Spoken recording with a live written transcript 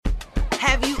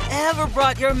Have you ever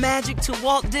brought your magic to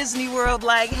Walt Disney World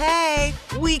like, hey,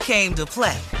 we came to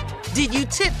play? Did you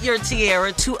tip your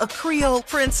tiara to a Creole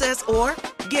princess or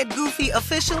get goofy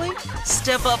officially?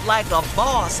 Step up like a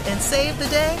boss and save the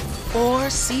day? Or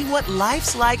see what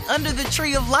life's like under the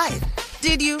tree of life?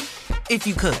 Did you? If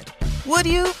you could. Would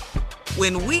you?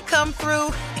 When we come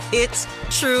through, it's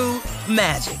true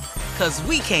magic. 'Cause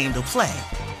we came to play.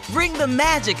 Bring the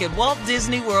magic at Walt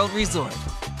Disney World Resort.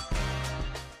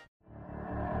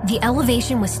 The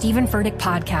Elevation with Stephen Furtick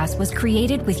podcast was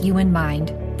created with you in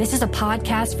mind. This is a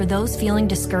podcast for those feeling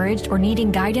discouraged or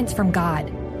needing guidance from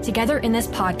God. Together in this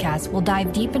podcast, we'll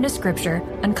dive deep into Scripture,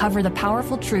 uncover the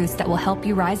powerful truths that will help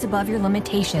you rise above your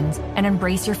limitations and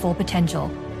embrace your full potential.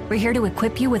 We're here to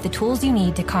equip you with the tools you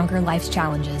need to conquer life's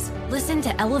challenges. Listen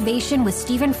to Elevation with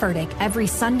Stephen Furtick every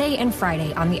Sunday and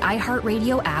Friday on the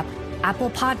iHeartRadio app,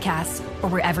 Apple Podcasts, or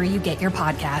wherever you get your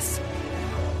podcasts.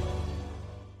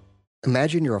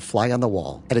 Imagine you're a fly on the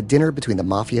wall at a dinner between the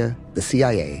Mafia, the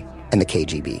CIA, and the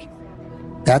KGB.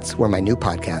 That's where my new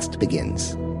podcast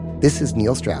begins. This is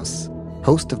Neil Strauss,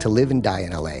 host of To Live and Die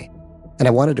in LA, and I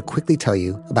wanted to quickly tell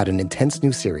you about an intense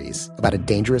new series about a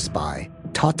dangerous spy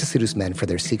taught to seduce men for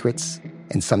their secrets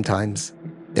and sometimes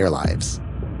their lives.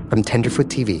 From Tenderfoot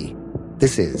TV,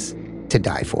 this is To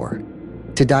Die For.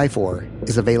 To Die For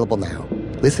is available now.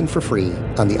 Listen for free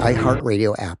on the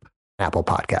iHeartRadio app, Apple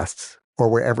Podcasts, or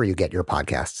wherever you get your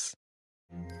podcasts.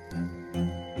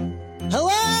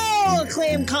 Hello,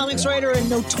 acclaimed comics writer and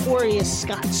notorious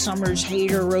Scott Summers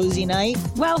hater, Rosie Knight.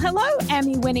 Well, hello,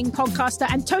 Emmy-winning podcaster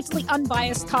and totally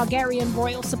unbiased Targaryen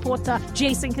royal supporter,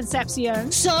 Jason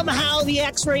Concepcion. Somehow the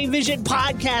X-Ray Vision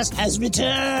podcast has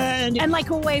returned. And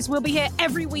like always, we'll be here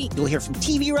every week. You'll hear from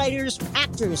TV writers,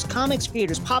 actors, comics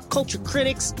creators, pop culture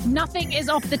critics. Nothing is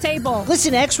off the table.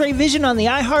 Listen to X-Ray Vision on the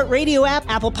iHeartRadio app,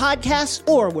 Apple Podcasts,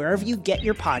 or wherever you get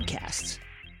your podcasts.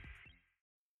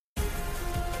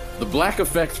 The Black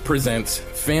Effect presents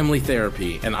Family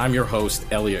Therapy, and I'm your host,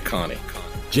 Elliot Connie.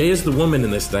 Jay is the woman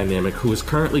in this dynamic who is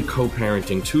currently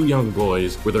co-parenting 2 young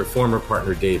boys with her former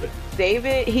partner, David.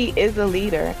 David, he is a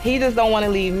leader. He just don't want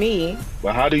to leave me.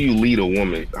 But how do you lead a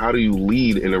woman? How do you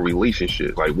lead in a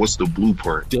relationship? Like, what's the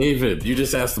blueprint? David, you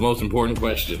just asked the most important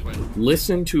question.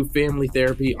 Listen to Family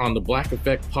Therapy on the Black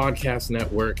Effect Podcast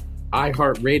Network,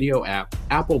 iHeartRadio app,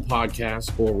 Apple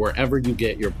Podcasts, or wherever you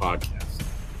get your podcasts.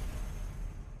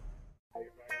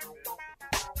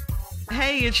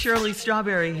 Hey, it's Shirley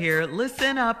Strawberry here.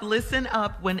 Listen up.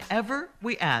 Whenever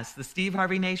we ask the Steve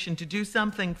Harvey Nation to do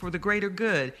something for the greater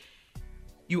good,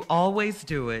 you always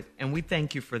do it, and we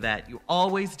thank you for that. You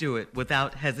always do it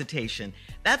without hesitation.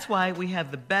 That's why we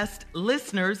have the best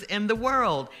listeners in the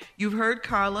world. You've heard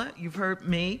Carla, you've heard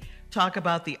me talk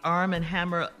about the Arm &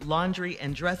 Hammer Laundry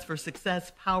and Dress for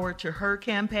Success Power to Her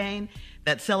campaign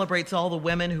that celebrates all the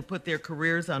women who put their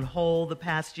careers on hold the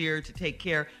past year to take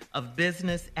care of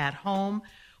business at home.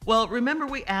 Well, remember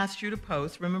we asked you to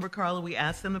post, remember Carla, we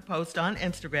asked them to post on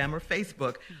Instagram or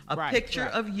Facebook a picture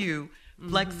of you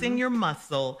flexing your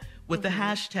muscle with the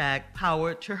hashtag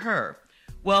Power to Her.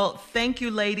 Well, thank you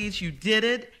ladies, you did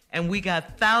it, and we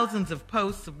got thousands of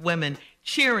posts of women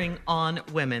cheering on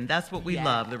women. That's what we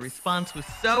love. The response was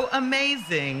so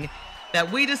amazing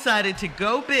that we decided to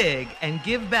go big and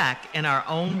give back in our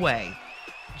own way.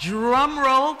 Drum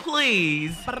roll,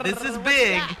 please. This is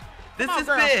big. This is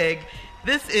big.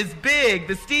 This is big.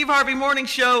 The Steve Harvey Morning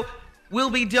Show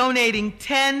will be donating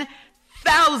 $10,000.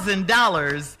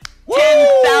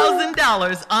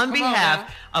 $10,000 on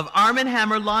behalf of Arm &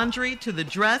 Hammer Laundry to the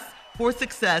Dress for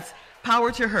Success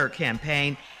Power to Her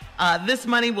campaign. This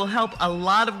money will help a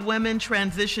lot of women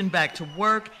transition back to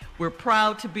work. We're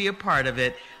proud to be a part of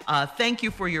it. Thank you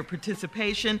for your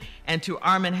participation, and to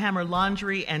Arm & Hammer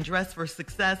Laundry and Dress for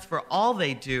Success for all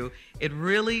they do. It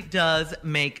really does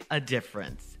make a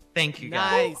difference. Thank you,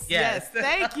 guys. Nice. Yes.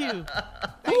 Thank you.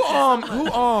 Who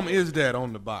arm is that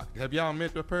on the box? Have y'all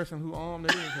met the person who arm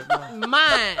that is?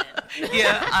 Mine.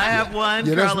 Yeah, I have one.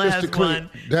 Yeah, that's Carla Mr. has Clinton.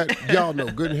 one. That y'all know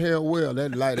good and hell well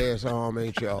that light ass arm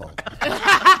ain't y'all.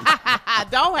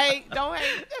 Don't hate.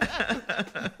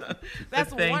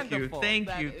 That's Thank wonderful.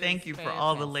 Thank you for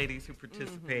all the ladies who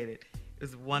participated. It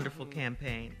was a wonderful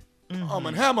campaign. Arm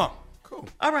and Hammer. Cool.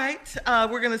 All right,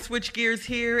 we're going to switch gears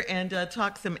here and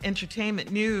talk some entertainment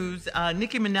news.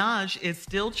 Nicki Minaj is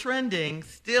still trending.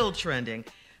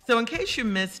 So in case you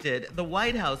missed it, the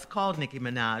White House called Nicki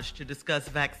Minaj to discuss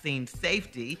vaccine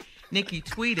safety. Nicki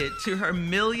tweeted to her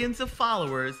millions of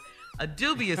followers a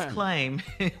dubious claim,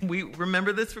 we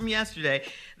remember this from yesterday,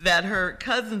 that her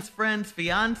cousin's friend's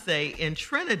fiance in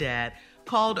Trinidad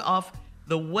called off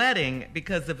the wedding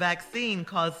because the vaccine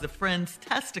caused the friend's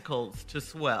testicles to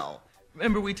swell.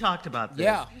 Remember, we talked about this.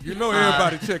 Yeah. You know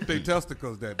everybody checked their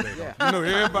testicles that day. Yeah. You know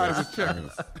everybody was checking.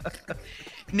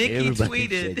 Nikki everybody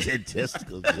tweeted. checked their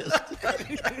testicles.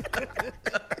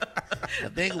 I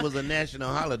think it was a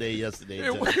national holiday yesterday.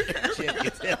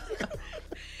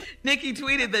 Nikki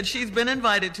tweeted that she's been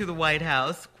invited to the White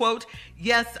House. Quote,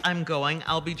 "Yes, I'm going.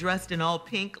 I'll be dressed in all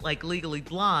pink like Legally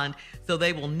Blonde so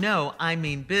they will know I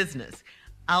mean business.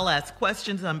 I'll ask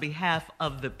questions on behalf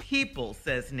of the people,"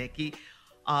 says Nikki.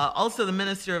 Also, the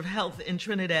Minister of Health in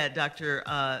Trinidad, Dr.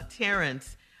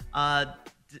 Terrence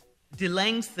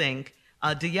Deyalsingh,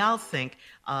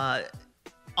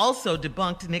 also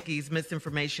debunked Nikki's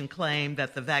misinformation claim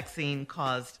that the vaccine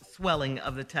caused swelling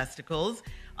of the testicles.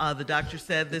 The doctor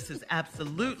said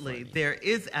there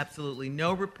is absolutely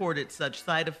no reported such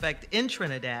side effect in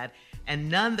Trinidad and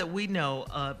none that we know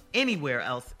of anywhere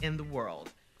else in the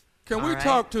world. Can we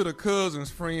talk to the cousin's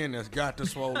friend that's got the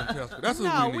swollen testicle? That's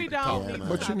what we need to talk about.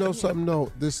 But you know something,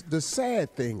 though? The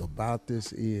sad thing about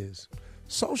this is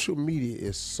social media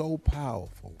is so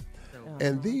powerful.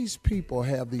 And these people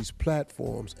have these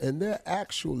platforms, and they're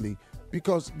actually,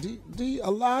 because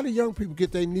a lot of young people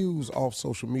get their news off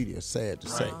social media, sad to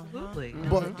say. Absolutely.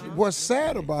 But what's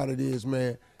sad about it is,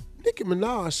 man, Nicki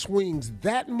Minaj swings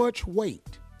that much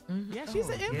weight. Mm-hmm. Yeah, she's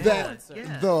an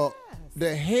influencer. That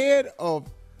the head of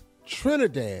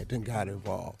Trinidad then got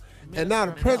involved. And now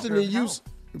the president of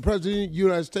the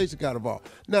United States got involved.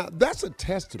 Now, that's a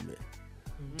testament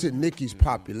to Nicki's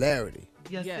popularity.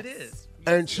 Yes, it is.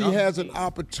 And she has an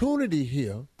opportunity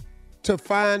here to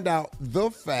find out the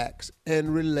facts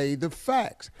and relay the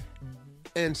facts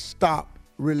and stop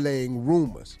relaying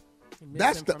rumors.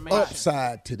 That's the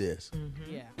upside to this.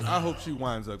 Mm-hmm. Yeah. I hope she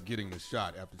winds up getting the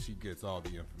shot after she gets all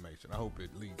the information. I hope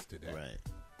it leads to that. Right.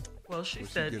 Well, she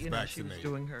said, she was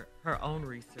doing her own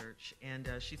research, and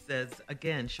she says,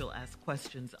 again, she'll ask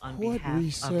questions on behalf of the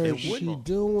people. What research she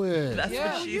doing? That's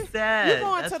what she said. You're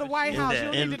going to the White House. You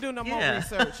don't need to do no more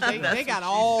research. They got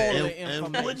all the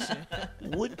information.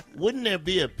 Wouldn't there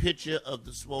be a picture of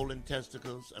the swollen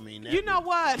testicles? I mean, you know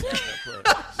what?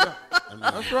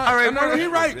 That's right. All right, he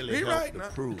right. Really he right.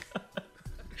 Proof.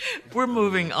 We're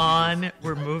moving on.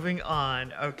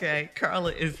 Okay,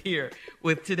 Carla is here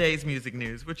with today's music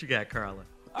news. What you got, Carla?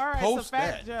 All right, so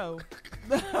Fat Joe.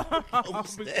 Be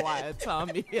quiet,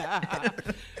 Tommy.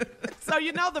 So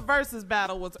the Versus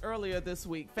battle was earlier this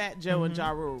week. Fat Joe and Ja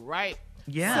Rule, right?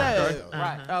 Yeah. So,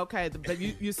 right. Okay. But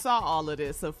you saw all of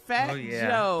this. So Fat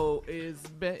Joe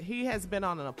he has been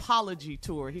on an apology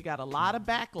tour. He got a lot of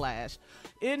backlash.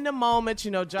 In the moment,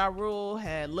 Ja Rule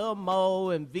had Lil Mo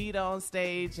and Vita on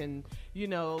stage, and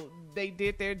they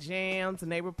did their jams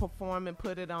and they were performing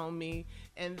Put It On Me.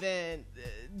 And then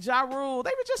Ja Rule, they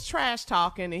were just trash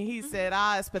talking, and he said,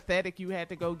 it's pathetic you had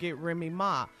to go get Remy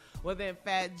Ma. Well, then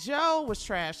Fat Joe was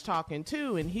trash talking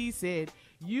too, and he said,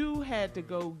 you had to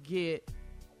go get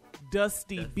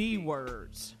Dusty B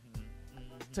Words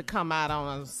to come out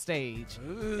on stage.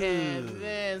 Ooh, and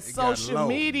then social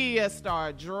media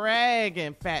started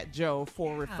dragging Fat Joe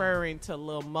for referring to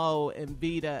Lil Mo and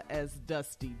Vita as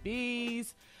Dusty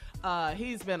B's.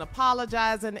 He's been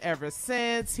apologizing ever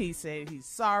since. He said he's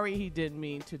sorry. He didn't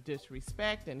mean to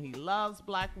disrespect, and he loves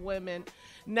black women.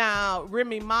 Now,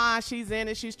 Remy Ma, she's in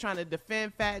it. She's trying to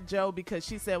defend Fat Joe because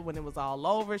she said when it was all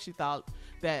over, she thought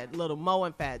that Lil Mo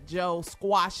and Fat Joe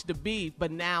squashed the beef, but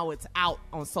now it's out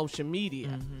on social media.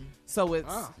 Mm-hmm. So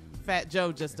it's Fat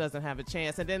Joe just doesn't have a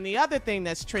chance. And then the other thing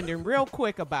that's trending real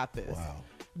quick about this,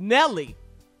 Nelly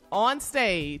on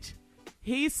stage,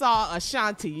 he saw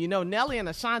Ashanti. Nelly and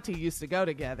Ashanti used to go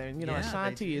together. And,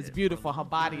 Ashanti is beautiful. Her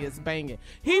body is banging.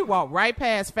 He walked right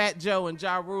past Fat Joe and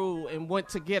Ja Rule and went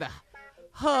to get a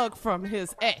hug from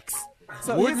his ex.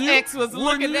 So his ex was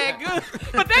looking that good.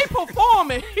 But they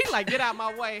performing. He like, get out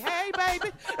my way. Hey,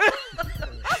 baby.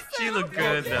 She looked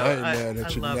good, though. I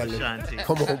love Ashanti.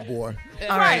 Come on, boy.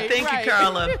 All right. Thank you,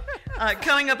 Carla.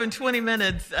 Coming up in 20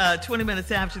 minutes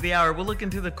after the hour, we'll look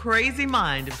into the crazy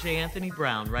mind of J. Anthony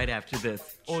Brown right after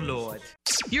this. Oh, Lord.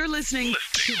 You're listening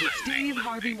to the Steve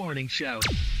Harvey Morning Show.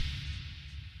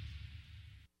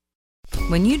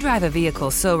 When you drive a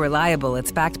vehicle so reliable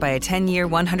it's backed by a 10-year,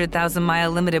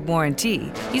 100,000-mile limited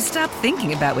warranty, you stop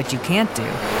thinking about what you can't do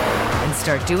and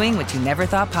start doing what you never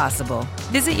thought possible.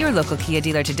 Visit your local Kia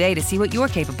dealer today to see what you're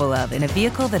capable of in a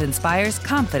vehicle that inspires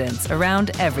confidence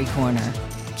around every corner.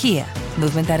 Kia,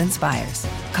 movement that inspires.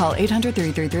 Call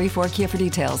 800-333-4KIA for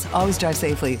details. Always drive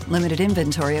safely. Limited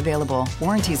inventory available.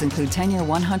 Warranties include 10-year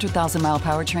 100,000-mile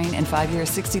powertrain and 5-year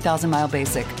 60,000-mile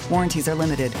basic. Warranties are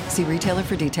limited. See retailer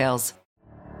for details.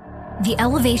 The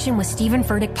Elevation with Stephen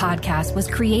Furtick podcast was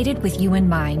created with you in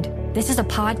mind. This is a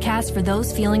podcast for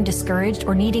those feeling discouraged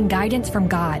or needing guidance from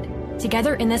God.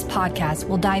 Together in this podcast,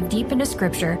 we'll dive deep into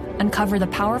Scripture, uncover the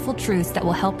powerful truths that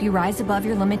will help you rise above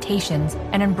your limitations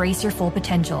and embrace your full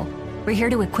potential. We're here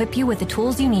to equip you with the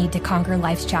tools you need to conquer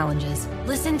life's challenges.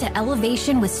 Listen to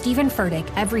Elevation with Stephen Furtick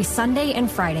every Sunday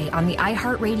and Friday on the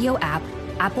iHeartRadio app,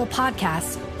 Apple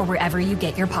Podcasts, or wherever you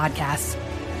get your podcasts.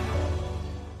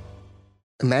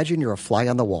 Imagine you're a fly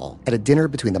on the wall at a dinner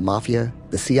between the Mafia,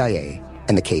 the CIA,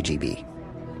 and the KGB.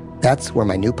 That's where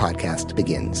my new podcast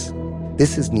begins.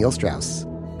 This is Neil Strauss,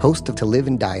 host of To Live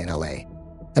and Die in LA,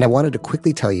 and I wanted to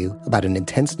quickly tell you about an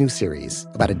intense new series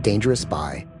about a dangerous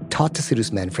spy taught to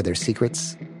seduce men for their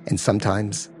secrets and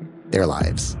sometimes their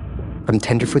lives. From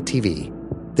Tenderfoot TV,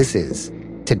 this is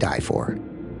To Die For.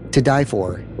 To Die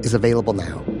For is available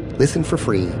now. Listen for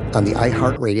free on the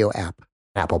iHeartRadio app,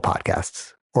 Apple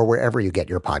Podcasts, or wherever you get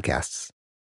your podcasts.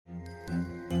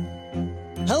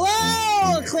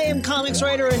 Hello, acclaimed comics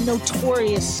writer and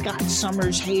notorious Scott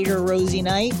Summers hater, Rosie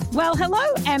Knight. Well,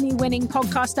 hello, Emmy-winning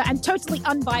podcaster and totally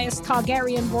unbiased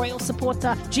Targaryen royal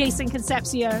supporter, Jason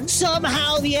Concepcion.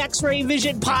 Somehow the X-Ray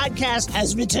Vision podcast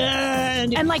has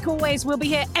returned. And like always, we'll be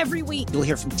here every week. You'll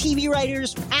hear from TV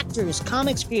writers, actors,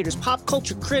 comics creators, pop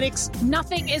culture critics.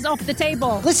 Nothing is off the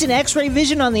table. Listen to X-Ray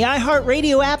Vision on the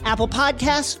iHeartRadio app, Apple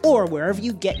Podcasts, or wherever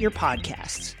you get your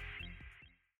podcasts.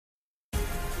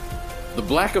 The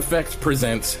Black Effect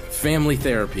presents Family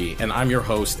Therapy, and I'm your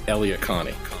host, Elliot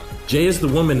Connie. Jay is the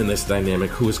woman in this dynamic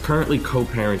who is currently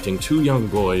co-parenting 2 young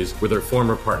boys with her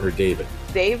former partner, David.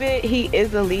 David, he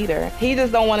is a leader. He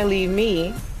just don't want to leave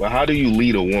me. But how do you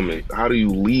lead a woman? How do you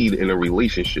lead in a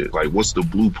relationship? Like, what's the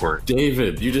blueprint?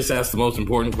 David, you just asked the most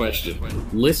important question.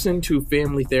 Listen to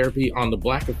Family Therapy on the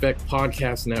Black Effect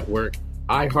Podcast Network,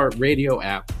 iHeartRadio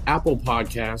app, Apple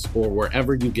Podcasts, or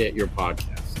wherever you get your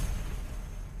podcasts.